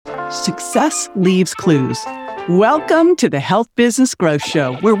Success leaves clues. Welcome to the Health Business Growth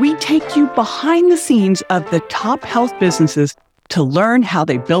Show, where we take you behind the scenes of the top health businesses to learn how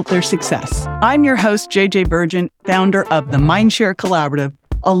they built their success. I'm your host, JJ Burgin, founder of the Mindshare Collaborative,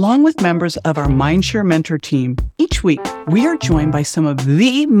 along with members of our Mindshare Mentor team. Each week, we are joined by some of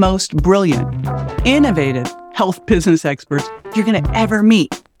the most brilliant, innovative health business experts you're going to ever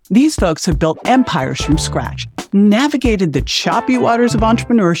meet. These folks have built empires from scratch, navigated the choppy waters of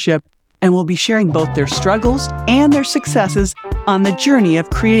entrepreneurship, and will be sharing both their struggles and their successes on the journey of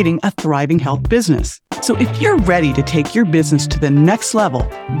creating a thriving health business. So if you're ready to take your business to the next level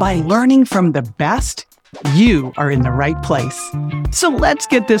by learning from the best, you are in the right place. So let's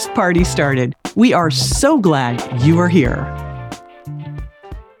get this party started. We are so glad you are here.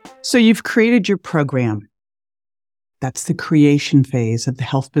 So you've created your program. That's the creation phase of the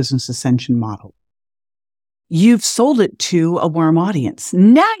Health Business Ascension model. You've sold it to a warm audience.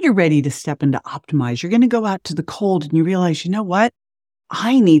 Now you're ready to step into optimize. You're going to go out to the cold and you realize, you know what?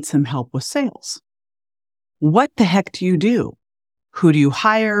 I need some help with sales. What the heck do you do? Who do you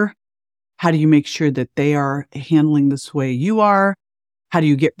hire? How do you make sure that they are handling this way you are? How do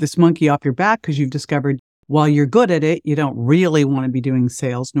you get this monkey off your back? Because you've discovered while you're good at it, you don't really want to be doing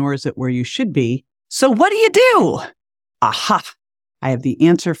sales, nor is it where you should be. So what do you do? Aha! I have the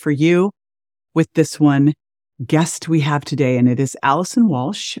answer for you with this one guest we have today, and it is Allison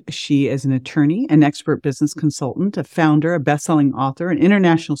Walsh. She is an attorney, an expert business consultant, a founder, a best-selling author, an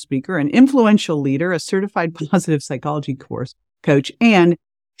international speaker, an influential leader, a certified positive psychology coach, and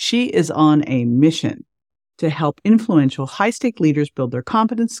she is on a mission to help influential high-stake leaders build their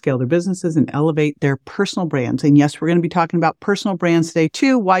confidence, scale their businesses, and elevate their personal brands. And yes, we're going to be talking about personal brands today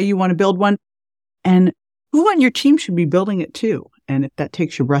too, why you want to build one, and who on your team should be building it too. And if that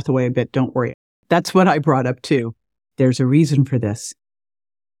takes your breath away a bit, don't worry. That's what I brought up too. There's a reason for this.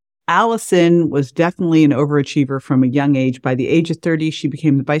 Allison was definitely an overachiever from a young age. By the age of 30, she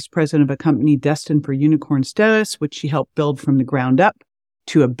became the vice president of a company destined for unicorn status, which she helped build from the ground up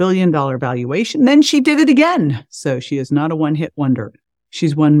to $1 billion valuation. Then she did it again. So she is not a one-hit wonder.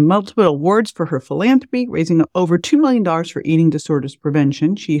 She's won multiple awards for her philanthropy, raising over $2 million for eating disorders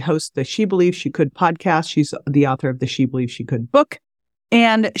prevention. She hosts the She Believes She Could podcast. She's the author of the She Believes She Could book.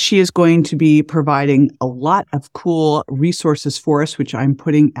 And she is going to be providing a lot of cool resources for us, which I'm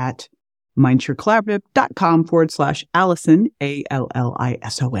putting at mindsharecollaborative.com/Allison,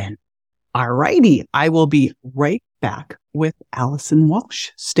 Allison. All righty. I will be right back with Allison Walsh.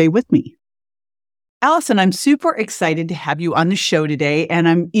 Stay with me. Allison, I'm super excited to have you on the show today. And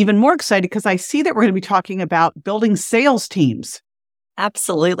I'm even more excited because I see that we're going to be talking about building sales teams.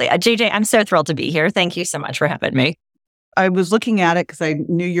 Absolutely. JJ, I'm so thrilled to be here. Thank you so much for having me. I was looking at it because I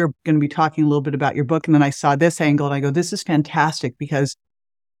knew you're going to be talking a little bit about your book. And then I saw this angle and I go, this is fantastic, because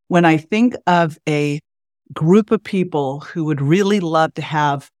when I think of a group of people who would really love to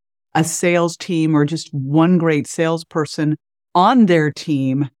have a sales team or just one great salesperson on their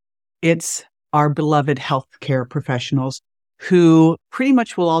team, it's our beloved healthcare professionals who pretty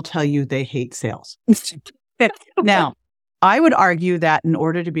much will all tell you they hate sales. Now, I would argue that in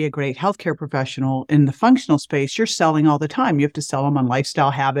order to be a great healthcare professional in the functional space, you're selling all the time. You have to sell them on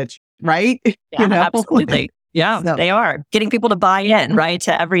lifestyle habits, right? Yeah, absolutely. Yeah, so, they are getting people to buy in, right,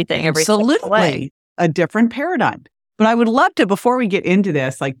 to everything. Absolutely. A different paradigm. But I would love to, before we get into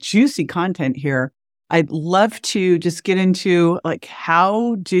this, like juicy content here, I'd love to just get into, like,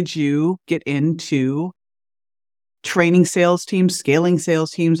 how did you get into training sales teams, scaling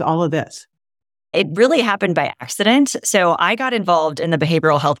sales teams, all of this? It really happened by accident. So I got involved in the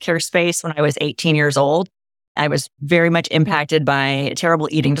behavioral healthcare space when I was 18 years old. I was very much impacted by a terrible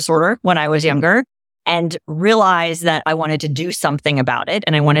eating disorder when I was younger and realized that I wanted to do something about it.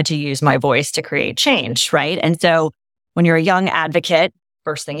 And I wanted to use my voice to create change, right? And so when you're a young advocate,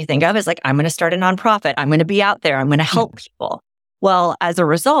 first thing you think of is like, I'm going to start a nonprofit. I'm going to be out there. I'm going to help people. Well, as a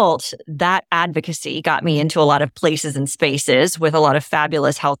result, that advocacy got me into a lot of places and spaces with a lot of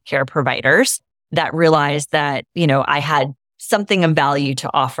fabulous healthcare providers that realized that, I had something of value to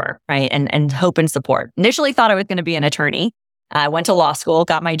offer, right? And hope and support. Initially thought I was going to be an attorney. I went to law school,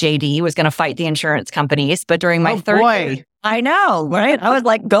 got my JD, was going to fight the insurance companies. But during my third year, I know, right? I was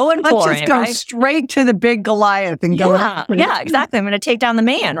like going for it. Let's just go straight to the big Goliath and go. Yeah, exactly. I'm going to take down the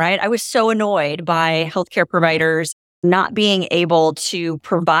man, right? I was so annoyed by healthcare providers not being able to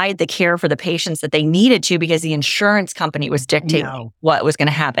provide the care for the patients that they needed to because the insurance company was dictating what was going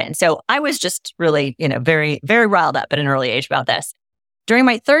to happen. So I was just really, very, very riled up at an early age about this. During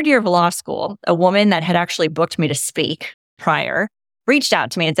my third year of law school, a woman that had actually booked me to speak prior reached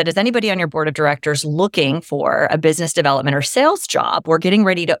out to me and said, is anybody on your board of directors looking for a business development or sales job? We're getting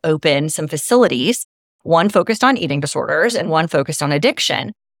ready to open some facilities, one focused on eating disorders and one focused on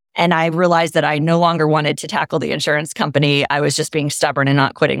addiction. And I realized that I no longer wanted to tackle the insurance company. I was just being stubborn and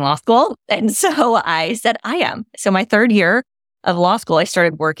not quitting law school. And so I said, I am. So my third year of law school, I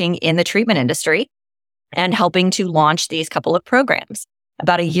started working in the treatment industry and helping to launch these couple of programs.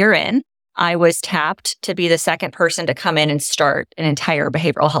 About a year in, I was tapped to be the second person to come in and start an entire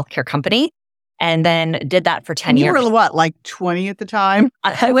behavioral healthcare company, and then did that for 10 years. You were what, like 20 at the time?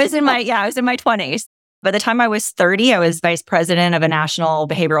 I was in my 20s. By the time I was 30, I was vice president of a national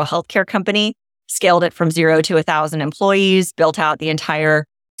behavioral healthcare company, scaled it from 0 to 1,000 employees, built out the entire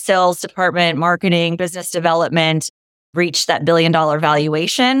sales department, marketing, business development, reached that $1 billion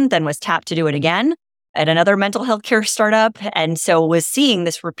valuation, then was tapped to do it again at another mental health care startup. And so was seeing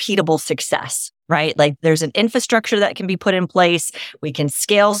this repeatable success, right? Like there's an infrastructure that can be put in place. We can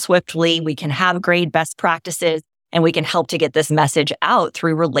scale swiftly. We can have great best practices, and we can help to get this message out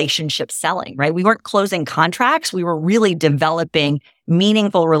through relationship selling, right? We weren't closing contracts. We were really developing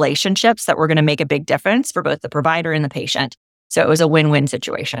meaningful relationships that were going to make a big difference for both the provider and the patient. So it was a win-win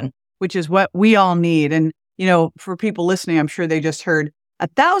situation. Which is what we all need. And, for people listening, I'm sure they just heard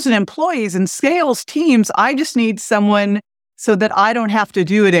 1,000 employees and sales teams. I just need someone so that I don't have to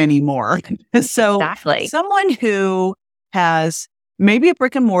do it anymore. So exactly. Someone who has maybe a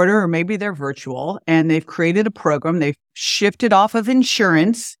brick and mortar, or maybe they're virtual, and they've created a program, they've shifted off of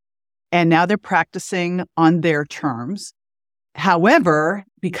insurance, and now they're practicing on their terms. However,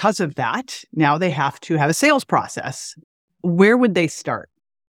 because of that, now they have to have a sales process. Where would they start?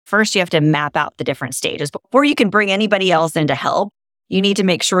 First, you have to map out the different stages. Before you can bring anybody else in to help, you need to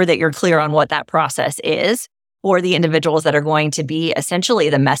make sure that you're clear on what that process is for the individuals that are going to be essentially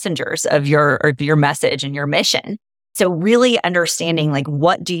the messengers of your message and your mission. So really understanding, like,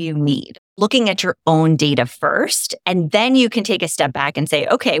 what do you need? Looking at your own data first, and then you can take a step back and say,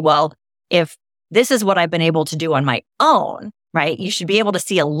 okay, well, if this is what I've been able to do on my own, right? You should be able to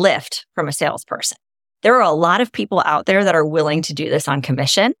see a lift from a salesperson. There are a lot of people out there that are willing to do this on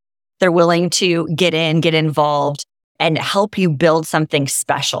commission. They're willing to get involved, and help you build something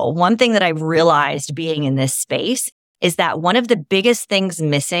special. One thing that I've realized being in this space is that one of the biggest things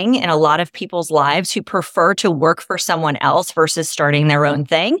missing in a lot of people's lives who prefer to work for someone else versus starting their own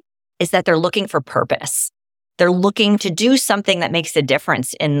thing is that they're looking for purpose. They're looking to do something that makes a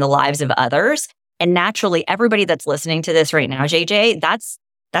difference in the lives of others. And naturally, everybody that's listening to this right now, JJ,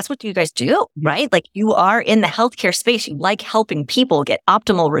 that's what you guys do, right? Like, you are in the healthcare space. You like helping people get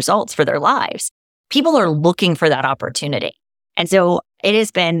optimal results for their lives. People are looking for that opportunity. And so it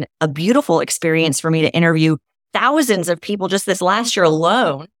has been a beautiful experience for me to interview thousands of people just this last year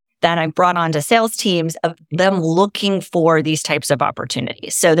alone that I brought onto sales teams, of them looking for these types of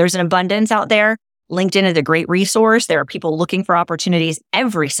opportunities. So there's an abundance out there. LinkedIn is a great resource. There are people looking for opportunities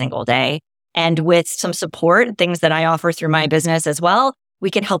every single day. And with some support, things that I offer through my business as well, we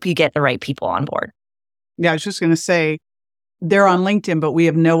can help you get the right people on board. Yeah, I was just going to say, they're on LinkedIn, but we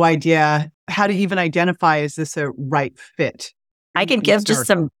have no idea how to even identify, is this a right fit? I can give just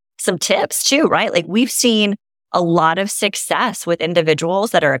some tips too, right? Like, we've seen a lot of success with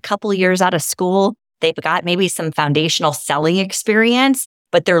individuals that are a couple years out of school. They've got maybe some foundational selling experience,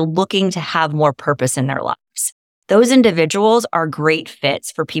 but they're looking to have more purpose in their lives. Those individuals are great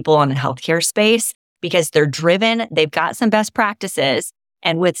fits for people in the healthcare space because they're driven, they've got some best practices,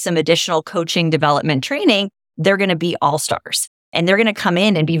 and with some additional coaching, development, training, they're going to be all-stars. And they're going to come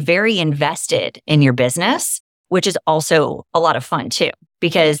in and be very invested in your business, which is also a lot of fun too,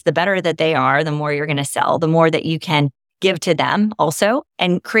 because the better that they are, the more you're going to sell, the more that you can give to them also,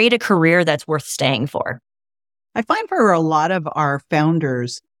 and create a career that's worth staying for. I find for a lot of our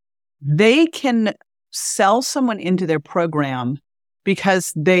founders, they can sell someone into their program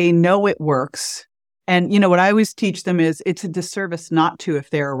because they know it works. And what I always teach them is it's a disservice not to if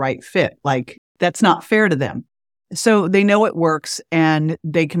they're a right fit. Like, that's not fair to them. So they know it works and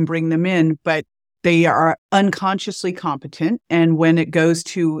they can bring them in, but they are unconsciously competent. And when it goes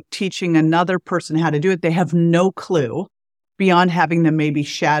to teaching another person how to do it, they have no clue beyond having them maybe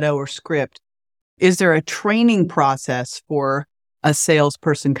shadow or script. Is there a training process for a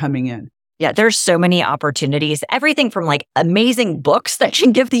salesperson coming in? Yeah, there's so many opportunities, everything from like amazing books that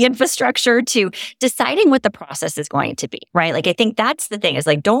can give the infrastructure to deciding what the process is going to be, right? Like, I think that's the thing, is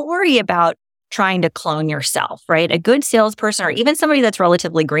like, don't worry about trying to clone yourself, right? A good salesperson, or even somebody that's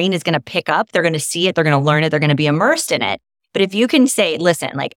relatively green, is going to pick up, they're going to see it, they're going to learn it, they're going to be immersed in it. But if you can say,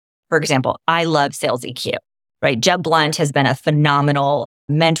 listen, like, for example, I love sales EQ, right? Jeb Blunt has been a phenomenal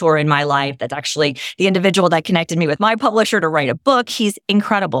mentor in my life. That's actually the individual that connected me with my publisher to write a book. He's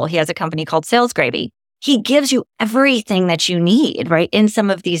incredible. He has a company called Sales Gravy. He gives you everything that you need, right, in some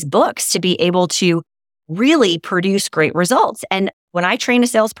of these books to be able to really produce great results. And when I train a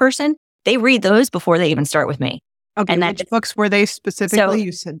salesperson, they read those before they even start with me. Okay, and which books were they specifically?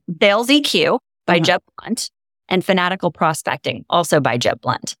 You said Sales EQ by Jeb Blunt and Fanatical Prospecting, also by Jeb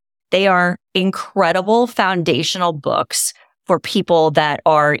Blunt. They are incredible foundational books for people that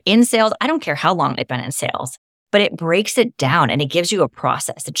are in sales. I don't care how long they've been in sales, but it breaks it down and it gives you a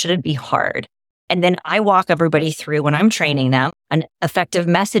process. It shouldn't be hard. And then I walk everybody through when I'm training them on effective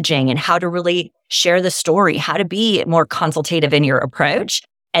messaging and how to really share the story, how to be more consultative in your approach.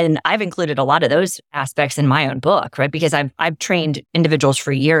 And I've included a lot of those aspects in my own book, right? Because I've trained individuals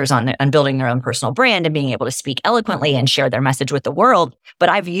for years on building their own personal brand and being able to speak eloquently and share their message with the world. But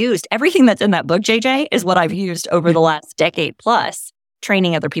I've used everything that's in that book, JJ, is what I've used over the last decade plus,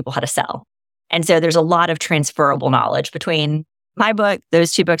 training other people how to sell. And so there's a lot of transferable knowledge between my book,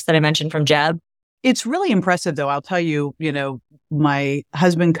 those two books that I mentioned from Jeb. It's really impressive, though. I'll tell you, my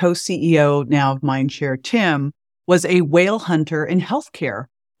husband, co-CEO now of Mindshare, Tim, was a whale hunter in healthcare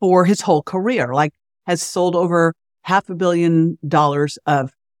for his whole career, has sold over $500 million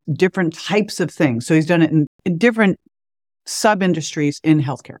of different types of things. So he's done it in different sub-industries in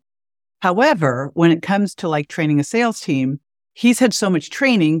healthcare. However, when it comes to training a sales team, he's had so much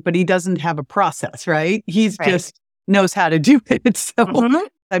training, but he doesn't have a process, right? He's just knows how to do it. So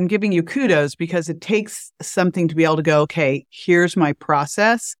I'm giving you kudos because it takes something to be able to go, okay, here's my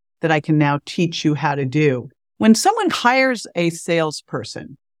process that I can now teach you how to do. When someone hires a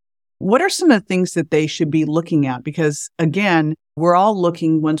salesperson, what are some of the things that they should be looking at? Because again, we're all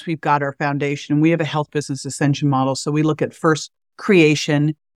looking once we've got our foundation. We have a health business ascension model. So we look at first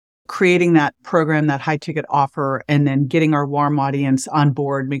creation, creating that program, that high ticket offer, and then getting our warm audience on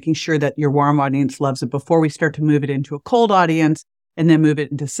board, making sure that your warm audience loves it before we start to move it into a cold audience and then move it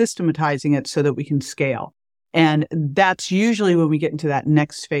into systematizing it so that we can scale. And that's usually when we get into that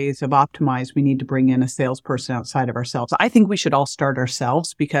next phase of optimize, we need to bring in a salesperson outside of ourselves. I think we should all start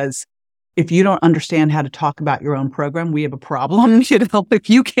ourselves because if you don't understand how to talk about your own program, we have a problem. If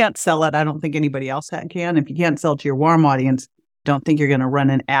you can't sell it, I don't think anybody else can. If you can't sell it to your warm audience, don't think you're going to run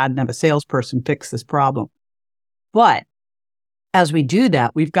an ad and have a salesperson fix this problem. But as we do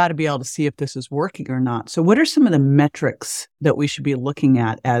that, we've got to be able to see if this is working or not. So what are some of the metrics that we should be looking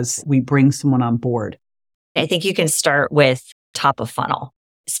at as we bring someone on board? I think you can start with top of funnel,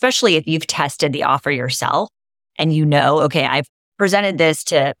 especially if you've tested the offer yourself and okay, I've presented this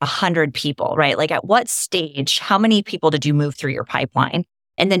to 100 people, right? At what stage, how many people did you move through your pipeline?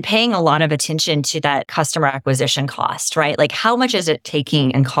 And then paying a lot of attention to that customer acquisition cost, right? How much is it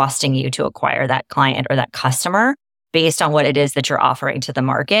taking and costing you to acquire that client or that customer based on what it is that you're offering to the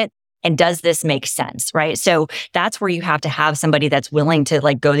market? And does this make sense, right? So that's where you have to have somebody that's willing to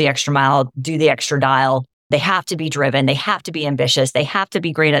go the extra mile, do the extra dial. They have to be driven. They have to be ambitious. They have to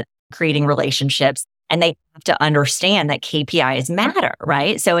be great at creating relationships. And they have to understand that KPIs matter,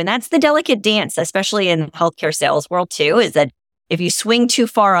 right? So, and that's the delicate dance, especially in the healthcare sales world too, is that if you swing too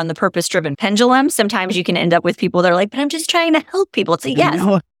far on the purpose-driven pendulum, sometimes you can end up with people that are like, but I'm just trying to help people. It's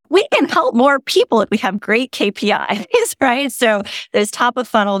yes, we can help more people if we have great KPIs, right? So those top of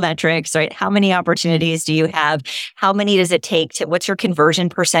funnel metrics, right? How many opportunities do you have? How many does it take what's your conversion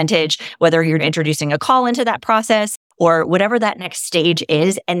percentage, whether you're introducing a call into that process or whatever that next stage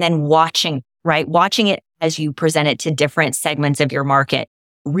is, and then watching, right? Watching it as you present it to different segments of your market,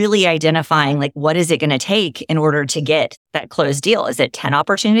 really identifying what is it going to take in order to get that closed deal? Is it 10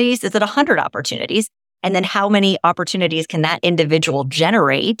 opportunities? Is it 100 opportunities? And then how many opportunities can that individual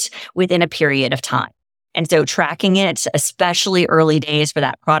generate within a period of time? And so tracking it, especially early days for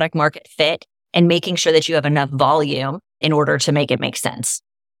that product market fit and making sure that you have enough volume in order to make it make sense.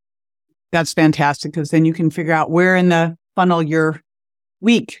 That's fantastic because then you can figure out where in the funnel you're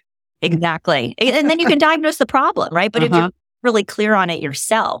weak. Exactly. And then you can diagnose the problem, right? But if you're really clear on it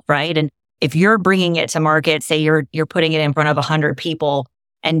yourself, right? And if you're bringing it to market, say you're putting it in front of 100 people,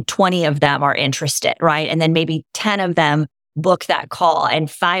 and 20 of them are interested, right? And then maybe 10 of them book that call and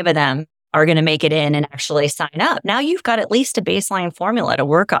 5 of them are going to make it in and actually sign up. Now you've got at least a baseline formula to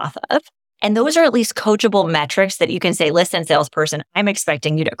work off of. And those are at least coachable metrics that you can say, listen, salesperson, I'm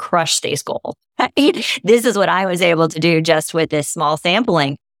expecting you to crush these goals. Right? This is what I was able to do just with this small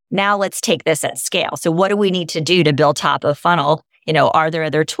sampling. Now let's take this at scale. So what do we need to do to build top of funnel? Are there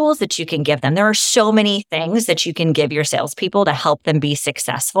other tools that you can give them? There are so many things that you can give your salespeople to help them be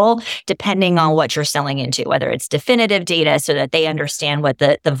successful, depending on what you're selling into, whether it's definitive data so that they understand what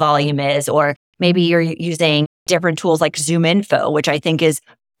the volume is, or maybe you're using different tools like Zoom Info, which I think is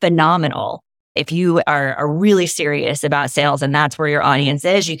phenomenal. If you are really serious about sales and that's where your audience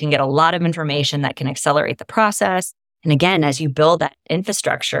is, you can get a lot of information that can accelerate the process. And again, as you build that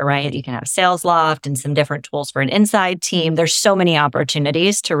infrastructure, right, you can have Sales Loft and some different tools for an inside team. There's so many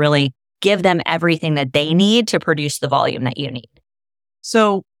opportunities to really give them everything that they need to produce the volume that you need.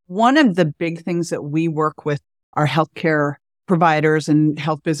 So one of the big things that we work with our healthcare providers and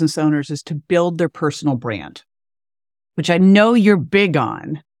health business owners is to build their personal brand, which I know you're big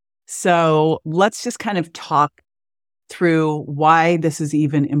on. So let's just kind of talk through why this is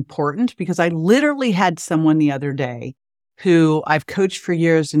even important, because I literally had someone the other day who I've coached for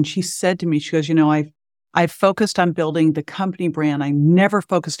years, and she said to me, she goes, I've focused on building the company brand. I never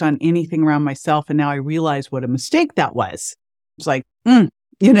focused on anything around myself. And now I realize what a mistake that was. It's like,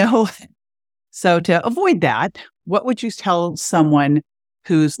 So to avoid that, what would you tell someone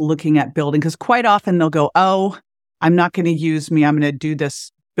who's looking at building? Because quite often they'll go, oh, I'm not going to use me. I'm going to do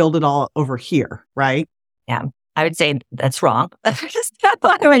this, build it all over here, right? Yeah, I would say that's wrong.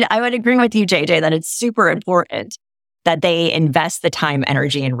 I would agree with you, JJ, that it's super important that they invest the time,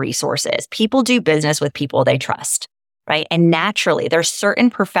 energy, and resources. People do business with people they trust, right? And naturally, there's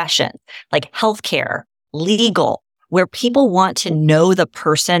certain professions like healthcare, legal, where people want to know the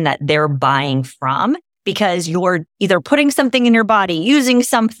person that they're buying from because you're either putting something in your body, using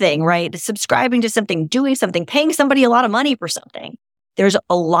something, right? Subscribing to something, doing something, paying somebody a lot of money for something. There's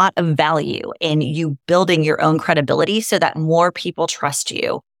a lot of value in you building your own credibility so that more people trust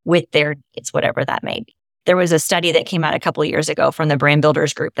you with their needs, whatever that may be. There was a study that came out a couple of years ago from the Brand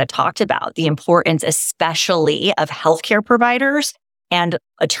Builders Group that talked about the importance, especially of healthcare providers and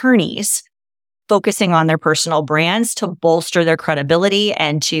attorneys focusing on their personal brands to bolster their credibility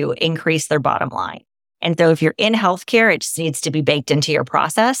and to increase their bottom line. And so if you're in healthcare, it just needs to be baked into your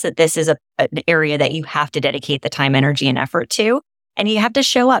process that this is an area that you have to dedicate the time, energy, and effort to. And you have to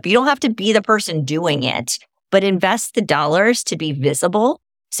show up. You don't have to be the person doing it, but invest the dollars to be visible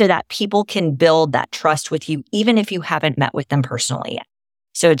so that people can build that trust with you, even if you haven't met with them personally yet.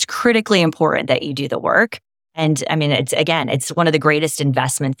 So it's critically important that you do the work. And I mean, it's one of the greatest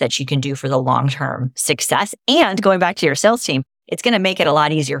investments that you can do for the long-term success. And going back to your sales team, it's going to make it a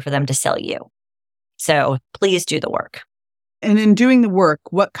lot easier for them to sell you. So please do the work. And in doing the work,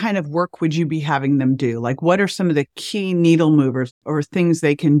 what kind of work would you be having them do? Like, what are some of the key needle movers or things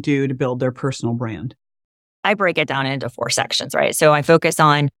they can do to build their personal brand? I break it down into 4 sections, right? So I focus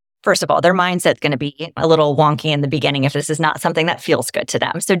on, first of all, their mindset's going to be a little wonky in the beginning if this is not something that feels good to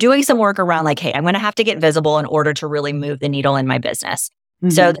them. So doing some work around like, hey, I'm going to have to get visible in order to really move the needle in my business. Mm-hmm.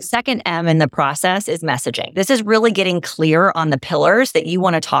 So the second M in the process is messaging. This is really getting clear on the pillars that you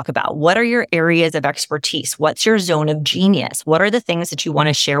want to talk about. What are your areas of expertise? What's your zone of genius? What are the things that you want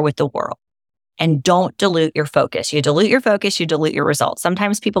to share with the world? And don't dilute your focus. You dilute your focus, you dilute your results.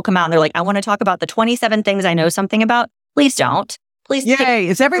 Sometimes people come out and they're like, I want to talk about the 27 things I know something about. Please don't. Please. Yay.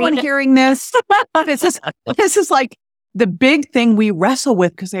 Is everyone hearing this? This is like the big thing we wrestle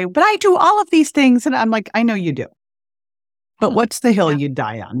with because but I do all of these things. And I'm like, I know you do. But what's the hill you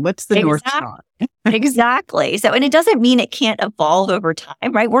die on? What's the North Star? Exactly. So, and it doesn't mean it can't evolve over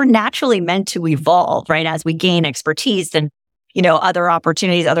time, right? We're naturally meant to evolve, right? As we gain expertise and, other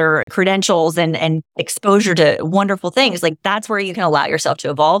opportunities, other credentials and exposure to wonderful things. Like that's where you can allow yourself to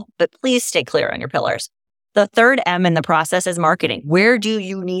evolve, but please stay clear on your pillars. The third M in the process is marketing. Where do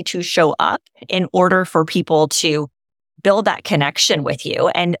you need to show up in order for people to build that connection with you?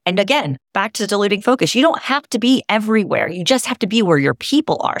 And again, back to diluting focus. You don't have to be everywhere. You just have to be where your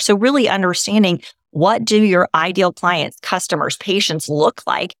people are. So really understanding what do your ideal clients, customers, patients look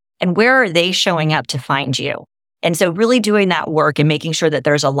like, and where are they showing up to find you? And so really doing that work and making sure that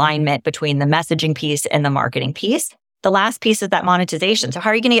there's alignment between the messaging piece and the marketing piece. The last piece is that monetization. So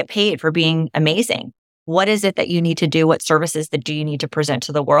how are you going to get paid for being amazing? What is it that you need to do? What services that do you need to present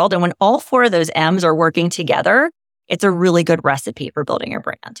to the world? And when all 4 of those M's are working together, it's a really good recipe for building your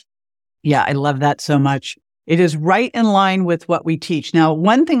brand. Yeah, I love that so much. It is right in line with what we teach. Now,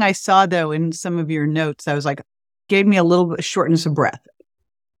 one thing I saw, though, in some of your notes, I was like, gave me a little bit of shortness of breath.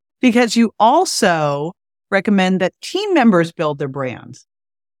 Because you also recommend that team members build their brands.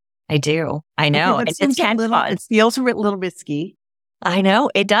 I do. I know. It feels a little risky. I know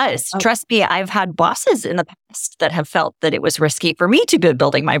it does. Oh. Trust me, I've had bosses in the past that have felt that it was risky for me to be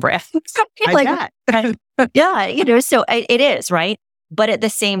building my brand. Yeah, so it is, right? But at the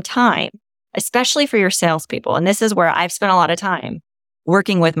same time, especially for your salespeople, and this is where I've spent a lot of time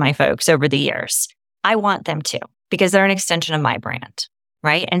working with my folks over the years, I want them to, because they're an extension of my brand,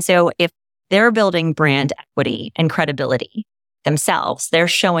 right? And so if they're building brand equity and credibility, themselves. They're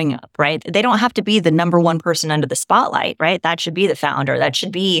showing up, right? They don't have to be the number one person under the spotlight, right? That should be the founder. That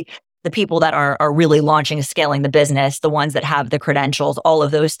should be the people that are really launching and scaling the business, the ones that have the credentials, all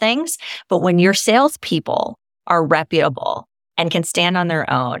of those things. But when your salespeople are reputable and can stand on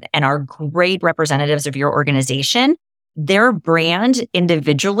their own and are great representatives of your organization, their brand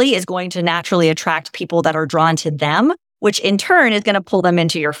individually is going to naturally attract people that are drawn to them, which in turn is going to pull them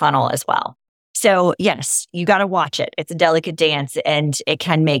into your funnel as well. So yes, you got to watch it. It's a delicate dance and it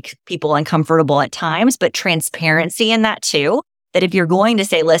can make people uncomfortable at times, but transparency in that too. That if you're going to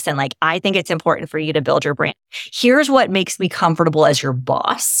say, listen, like, I think it's important for you to build your brand. Here's what makes me comfortable as your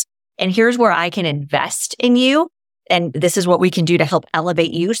boss. And here's where I can invest in you. And this is what we can do to help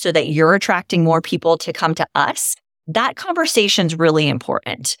elevate you so that you're attracting more people to come to us. That conversation's really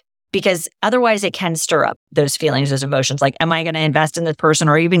important because otherwise it can stir up those feelings, those emotions. Like, am I going to invest in this person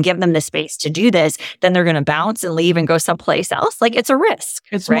or even give them the space to do this? Then they're going to bounce and leave and go someplace else. Like, it's a risk.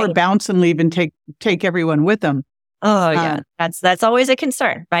 It's right? more bounce and leave and take everyone with them. Oh, yeah. That's always a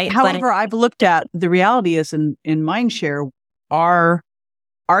concern, right? However, I've looked at the reality is in Mindshare, our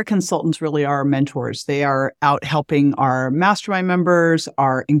consultants really are our mentors. They are out helping our mastermind members,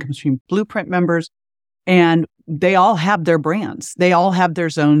 our income stream blueprint members, and they all have their brands. They all have their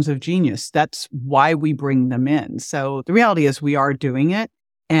zones of genius. That's why we bring them in. So the reality is we are doing it.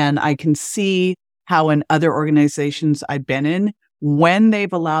 And I can see how in other organizations I've been in, when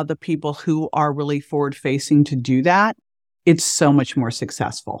they've allowed the people who are really forward-facing to do that, it's so much more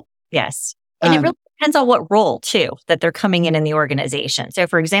successful. Yes. And it really depends on what role, too, that they're coming in the organization. So,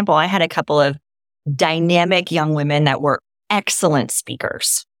 for example, I had a couple of dynamic young women that were excellent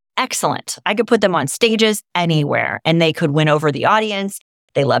speakers. Excellent. I could put them on stages anywhere, and they could win over the audience.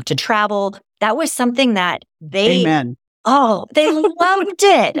 They love to travel. That was something that they... Amen. Oh, they loved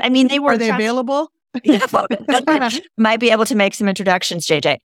it. I mean, they were... Are they available? Might be able to make some introductions,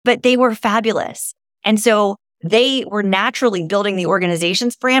 JJ, but they were fabulous. And so they were naturally building the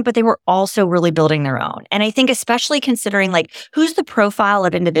organization's brand, but they were also really building their own. And I think especially considering like who's the profile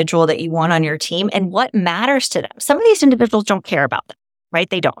of individual that you want on your team and what matters to them. Some of these individuals don't care about them, right?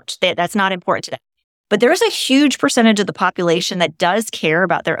 They don't. That's not important to them. But there is a huge percentage of the population that does care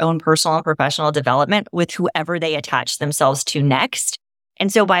about their own personal and professional development with whoever they attach themselves to next.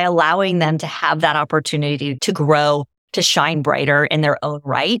 And so by allowing them to have that opportunity to grow, to shine brighter in their own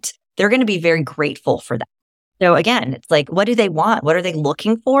right, they're going to be very grateful for that. So again, it's like, what do they want? What are they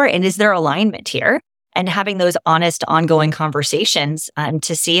looking for? And is there alignment here? And having those honest, ongoing conversations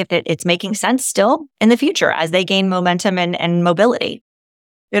to see if it's making sense still in the future as they gain momentum and mobility.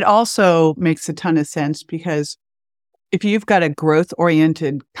 It also makes a ton of sense because if you've got a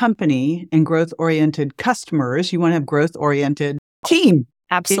growth-oriented company and growth-oriented customers, you want to have growth-oriented team.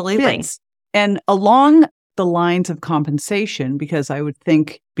 Absolutely. And along the lines of compensation, because I would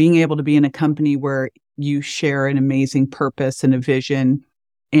think being able to be in a company where you share an amazing purpose and a vision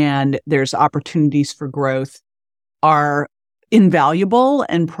and there's opportunities for growth are invaluable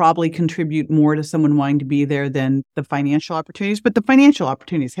and probably contribute more to someone wanting to be there than the financial opportunities. But the financial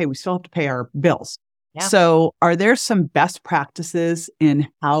opportunities, hey, we still have to pay our bills. Yeah. So are there some best practices in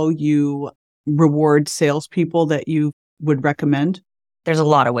how you reward salespeople that you would recommend? There's a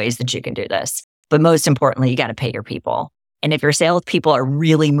lot of ways that you can do this, but most importantly, you got to pay your people. And if your salespeople are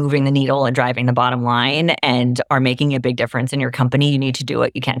really moving the needle and driving the bottom line and are making a big difference in your company, you need to do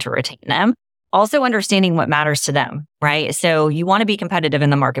what you can to retain them. Also understanding what matters to them, right? So you want to be competitive in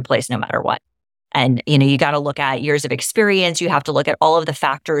the marketplace no matter what. And, you got to look at years of experience. You have to look at all of the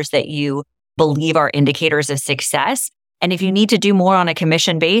factors that you believe are indicators of success. And if you need to do more on a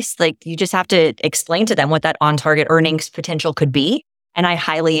commission base, like you just have to explain to them what that on-target earnings potential could be. And I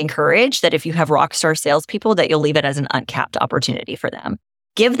highly encourage that if you have rockstar salespeople, that you'll leave it as an uncapped opportunity for them.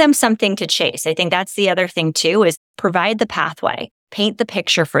 Give them something to chase. I think that's the other thing too, is provide the pathway, paint the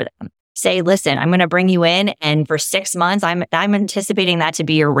picture for them. Say, listen, I'm going to bring you in and for 6 months, I'm anticipating that to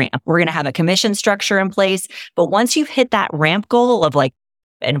be your ramp. We're going to have a commission structure in place. But once you've hit that ramp goal of like,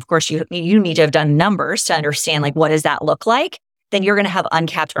 and of course you need to have done numbers to understand like, what does that look like? Then you're going to have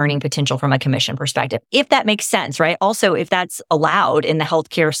uncapped earning potential from a commission perspective. If that makes sense, right? Also, if that's allowed in the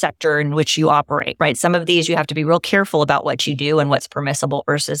healthcare sector in which you operate, right? Some of these you have to be real careful about what you do and what's permissible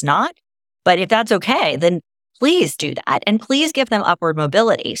versus not. But if that's okay, then please do that. And please give them upward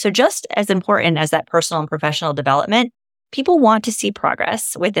mobility. So just as important as that personal and professional development, people want to see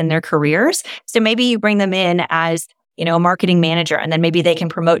progress within their careers. So maybe you bring them in as a marketing manager, and then maybe they can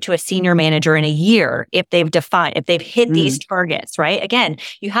promote to a senior manager in a year if they've hit these targets, right? Again,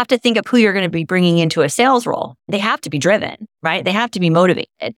 you have to think of who you're going to be bringing into a sales role. They have to be driven, right? They have to be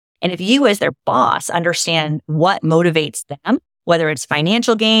motivated. And if you as their boss understand what motivates them whether it's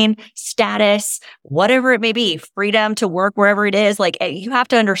financial gain, status, whatever it may be, freedom to work wherever it is. Like you have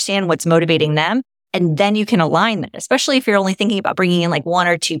to understand what's motivating them. And then you can align that, especially if you're only thinking about bringing in like one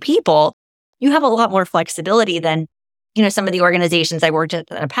or two people. You have a lot more flexibility than, some of the organizations I worked at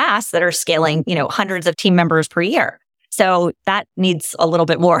in the past that are scaling, hundreds of team members per year. So that needs a little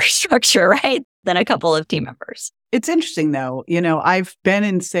bit more structure, right? Than a couple of team members. It's interesting though. I've been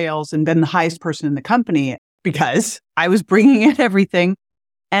in sales and been the highest person in the company because I was bringing in everything.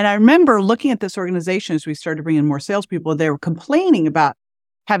 And I remember looking at this organization as we started bringing in more salespeople, they were complaining about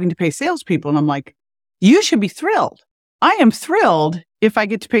having to pay salespeople. And I'm like, you should be thrilled. I am thrilled if I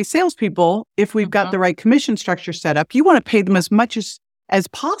get to pay salespeople, if we've got the right commission structure set up. You want to pay them as much as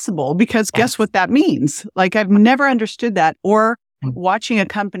possible because guess what that means? Like I've never understood that. Or watching a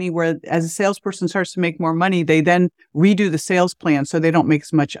company where as a salesperson starts to make more money, they then redo the sales plan so they don't make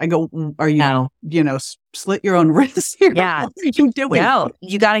as much. I go, are you, slit your own wrists here? Yeah. What are you doing? No,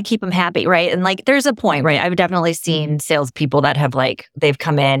 you got to keep them happy, right? And like, there's a point, right? I've definitely seen salespeople that have they've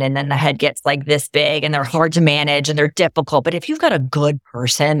come in and then the head gets like this big and they're hard to manage and they're difficult. But if you've got a good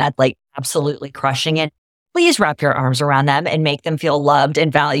person that's like absolutely crushing it, please wrap your arms around them and make them feel loved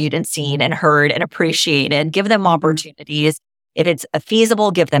and valued and seen and heard and appreciated. Give them opportunities. If it's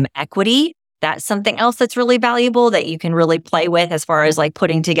feasible, give them equity. That's something else that's really valuable that you can really play with as far as like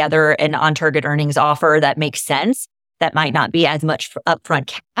putting together an on-target earnings offer that makes sense. That might not be as much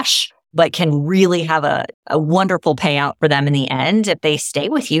upfront cash, but can really have a wonderful payout for them in the end if they stay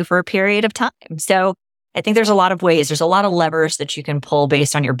with you for a period of time. So I think there's a lot of ways. There's a lot of levers that you can pull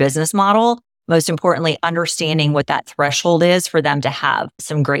based on your business model. Most importantly, understanding what that threshold is for them to have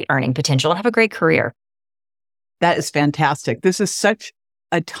some great earning potential and have a great career. That is fantastic. This is such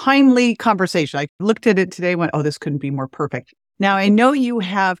a timely conversation. I looked at it today and went, oh, this couldn't be more perfect. Now, I know you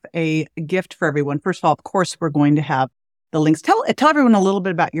have a gift for everyone. First of all, of course, we're going to have the links. Tell everyone a little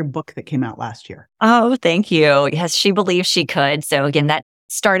bit about your book that came out last year. Oh, thank you. Yes, She Believes She Could. So again, that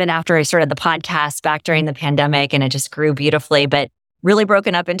started after I started the podcast back during the pandemic and it just grew beautifully, but really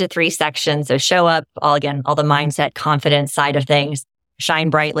broken up into 3 sections. So show up, all the mindset, confidence side of things.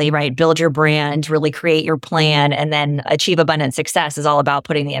 Shine brightly, right? Build your brand, really create your plan, and then achieve abundant success is all about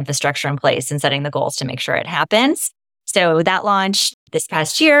putting the infrastructure in place and setting the goals to make sure it happens. So that launched this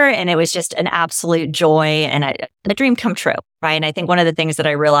past year, and it was just an absolute joy and a dream come true, right? And I think one of the things that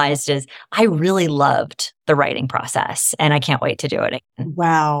I realized is I really loved the writing process, and I can't wait to do it again.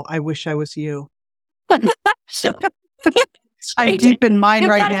 Wow, I wish I was you. I'm deep in mine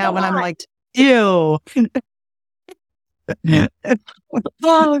right now when I'm like, ew.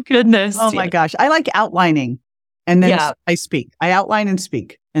 Oh, goodness. Oh my gosh. I like outlining and then I speak. I outline and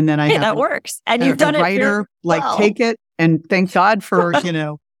speak. And then I have that works. And you've done it. Writer, take it and thank God for,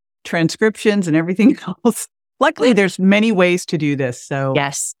 transcriptions and everything else. Luckily, there's many ways to do this. So,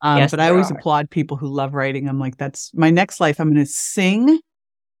 yes, but I always applaud people who love writing. I'm like, that's my next life. I'm going to sing.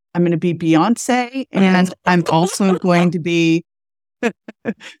 I'm going to be Beyonce. And I'm also going to be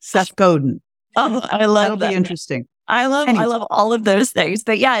Seth Godin. Oh, I love That'll be interesting. I love all of those things.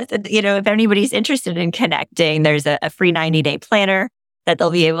 But yeah, if anybody's interested in connecting, there's a free 90-day planner that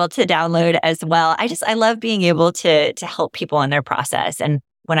they'll be able to download as well. I love being able to help people in their process. And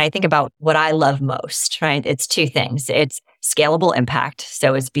when I think about what I love most, right, it's 2 things. It's scalable impact.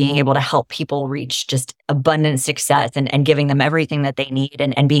 So it's being able to help people reach just abundant success and giving them everything that they need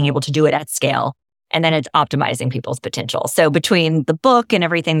and being able to do it at scale. And then it's optimizing people's potential. So between the book and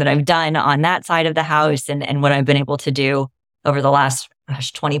everything that I've done on that side of the house and what I've been able to do over the last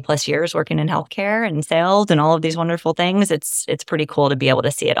 20 plus years working in healthcare and sales and all of these wonderful things, it's pretty cool to be able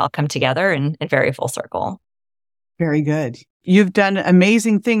to see it all come together in very full circle. Very good. You've done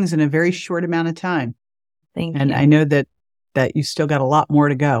amazing things in a very short amount of time. Thank you. And I know that you still got a lot more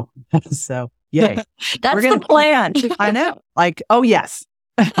to go. So yay. That's the plan. I know. Like, oh yes.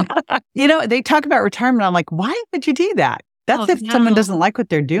 They talk about retirement. I'm like, why would you do that? That's if someone doesn't like what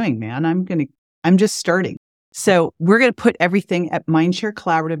they're doing, man. I'm just starting. So we're going to put everything at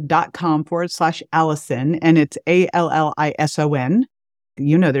mindsharecollaborative.com/Allison, and it's Allison.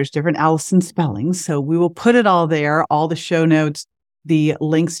 There's different Allison spellings. So we will put it all there, all the show notes, the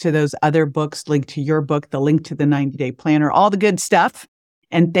links to those other books, link to your book, the link to the 90-day planner, all the good stuff.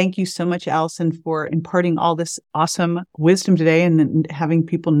 And thank you so much, Allison, for imparting all this awesome wisdom today and having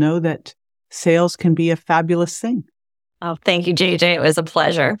people know that sales can be a fabulous thing. Oh, thank you, JJ. It was a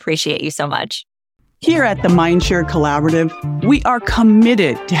pleasure. Appreciate you so much. Here at the Mindshare Collaborative, we are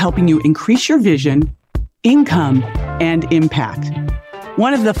committed to helping you increase your vision, income, and impact.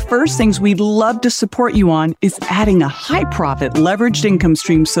 One of the first things we'd love to support you on is adding a high-profit leveraged income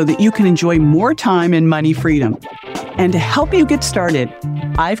stream so that you can enjoy more time and money freedom. And to help you get started,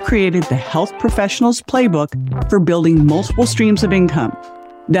 I've created the Health Professionals Playbook for building multiple streams of income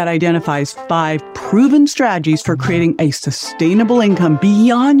that identifies 5 proven strategies for creating a sustainable income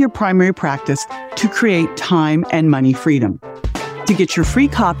beyond your primary practice to create time and money freedom. To get your free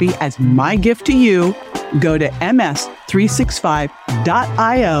copy as my gift to you, go to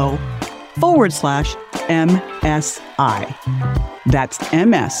ms365.io/MSI. That's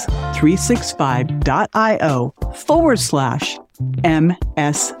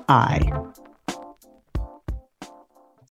ms365.io/MSI.